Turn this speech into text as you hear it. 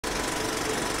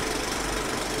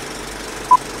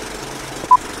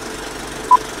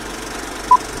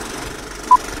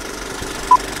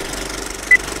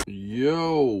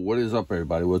up,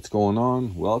 everybody? What's going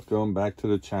on? Welcome back to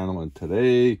the channel, and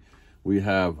today we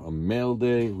have a mail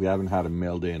day. We haven't had a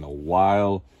mail day in a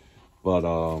while, but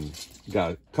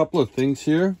got a couple of things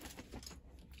here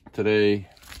today.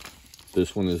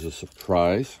 This one is a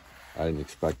surprise. I didn't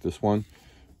expect this one,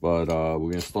 but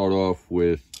we're gonna start off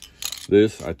with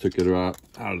this. I took it out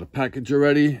of the package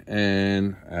already,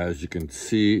 and as you can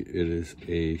see, it is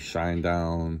a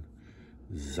Shinedown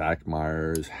Zach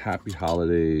Myers Happy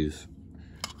Holidays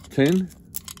tin,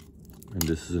 and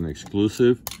this is an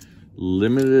exclusive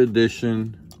limited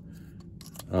edition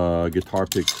guitar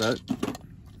pick set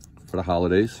for the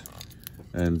holidays.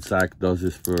 And Zach does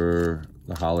this for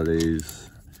the holidays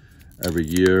every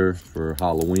year, for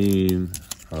Halloween,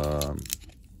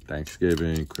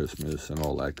 Thanksgiving, Christmas, and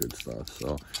all that good stuff.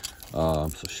 So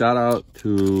so shout out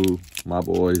to my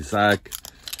boy Zach,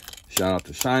 shout out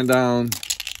to Shinedown.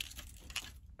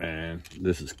 And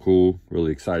this is cool.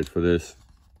 Really excited for this.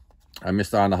 I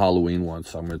missed out on the Halloween one,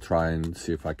 so I'm going to try and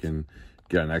see if I can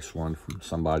get an extra one from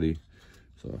somebody.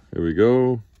 So here we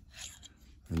go.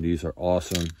 And these are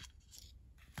awesome.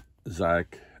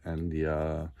 Zach and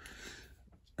the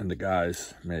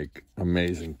guys make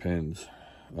amazing pins.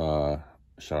 Shout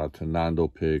out to Nando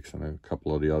Picks and a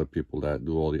couple of the other people that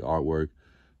do all the artwork.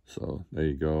 So there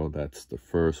you go. That's the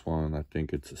first one. I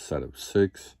think it's a set of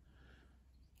 6.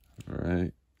 All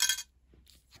right.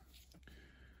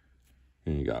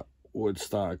 And you got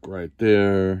Woodstock right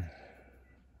there,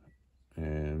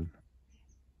 and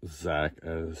Zach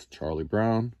as Charlie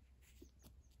Brown.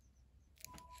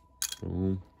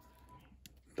 Boom.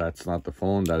 That's not the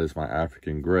phone, that is my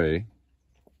African Gray.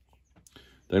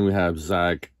 Then we have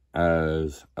Zach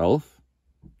as Elf,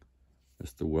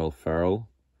 Mr. Will Ferrell.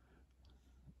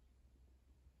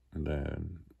 And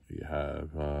then you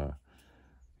have,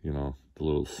 you know, the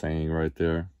little saying right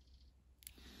there.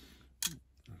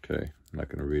 Okay, I'm not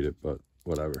going to read it, but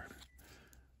whatever.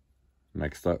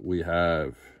 Next up, we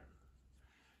have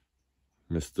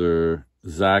Mr.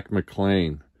 Zach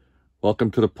McLean. Welcome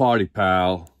to the party,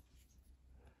 pal.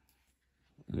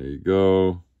 There you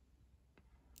go.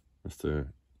 Mr.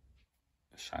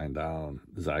 Shinedown.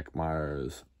 Zach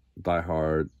Myers. Die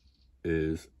Hard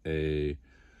is a...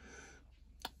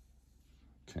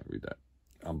 Can't read that.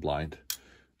 I'm blind.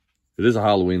 It is a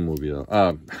Halloween movie, though.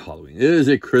 Halloween. It is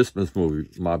a Christmas movie.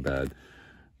 My bad.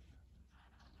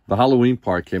 The Halloween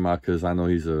part came out because I know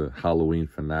he's a Halloween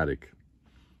fanatic.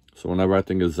 So whenever I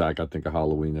think of Zach, I think of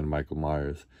Halloween and Michael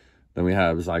Myers. Then we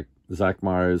have Zach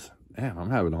Myers. Damn, I'm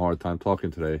having a hard time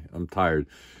talking today. I'm tired.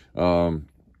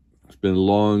 It's been a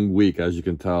long week, as you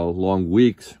can tell. Long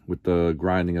weeks with the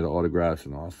grinding of the autographs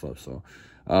and all that stuff. So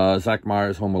Zach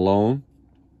Myers, Home Alone.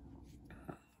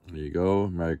 There you go.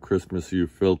 Merry Christmas, you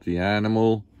filthy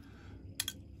animal.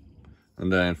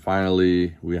 And then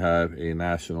finally, we have a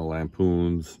National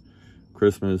Lampoon's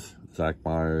Christmas. Zach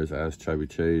Myers as Chevy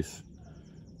Chase.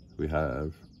 We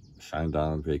have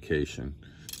Shinedown Vacation.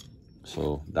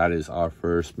 So that is our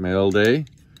first mail day.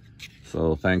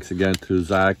 So thanks again to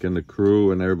Zach and the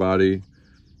crew and everybody.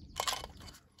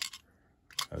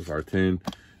 That's our tin.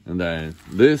 And then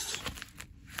this,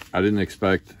 I didn't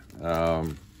expect.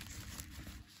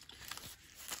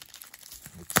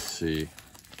 See,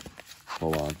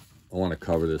 hold on, I want to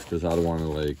cover this because I don't want to,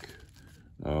 like,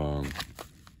 I'm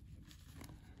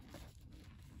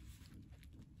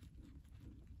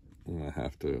gonna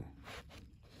have to.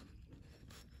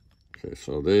 Okay,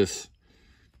 so this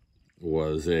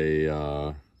was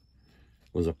a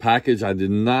package I did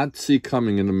not see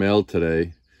coming in the mail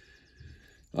today.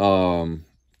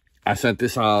 I sent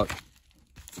this out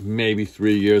maybe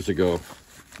 3 years ago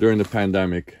during the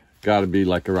pandemic. Got to be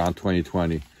like around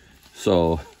 2020.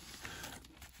 So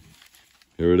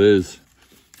here it is.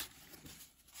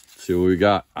 Let's see what we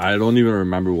got. I don't even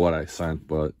remember what I sent,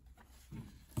 but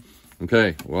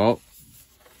okay, well,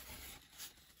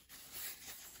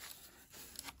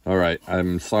 all right,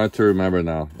 I'm starting to remember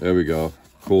now. There we go.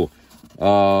 Cool.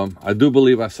 I do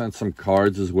believe I sent some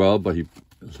cards as well, but it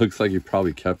looks like he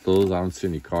probably kept those. I don't see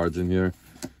any cards in here.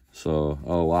 So,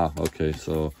 oh wow, okay,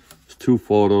 so it's 2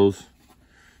 photos.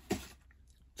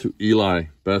 To Eli,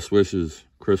 best wishes,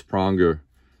 Chris Pronger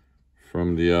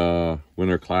from the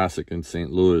Winter Classic in St.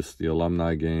 Louis, the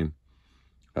alumni game.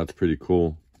 That's pretty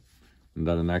cool. And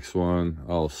then the next one,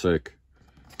 oh, sick.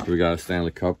 We got a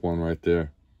Stanley Cup one right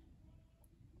there.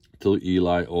 To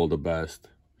Eli, all the best.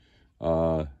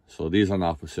 So these are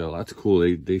not for sale. That's cool.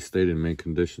 They stayed in mint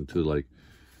condition too. Like,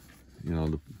 you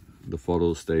know, the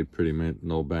photos stayed pretty mint,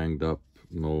 no banged up,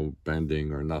 no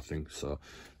bending or nothing. So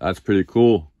that's pretty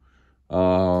cool.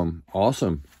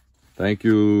 Awesome. Thank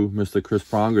you, Mr. Chris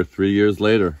Pronger, 3 years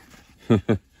later.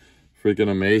 freaking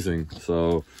amazing.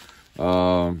 So,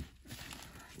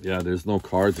 yeah, there's no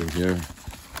cards in here.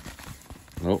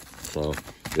 Nope. So,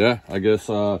 yeah, I guess,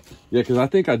 yeah, because I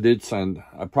think I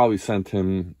probably sent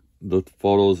him the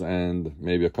photos and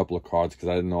maybe a couple of cards, because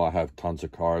I didn't know I have tons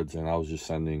of cards, and I was just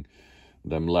sending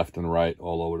them left and right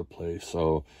all over the place.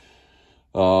 So,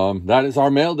 that is our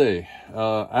mail day.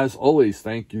 As always,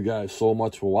 thank you guys so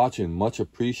much for watching. Much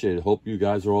appreciated. Hope you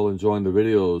guys are all enjoying the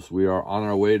videos. We are on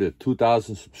our way to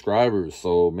 2,000 subscribers,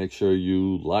 so make sure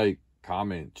you like,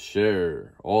 comment,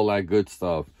 share, all that good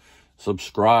stuff.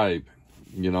 Subscribe,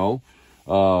 you know.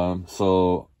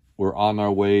 So we're on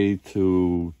our way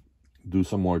to do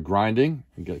some more grinding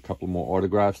and get a couple more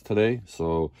autographs today.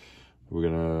 So we're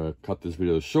gonna cut this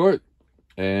video short.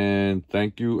 And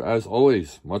thank you as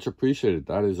always. Much appreciated.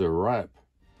 That is a wrap.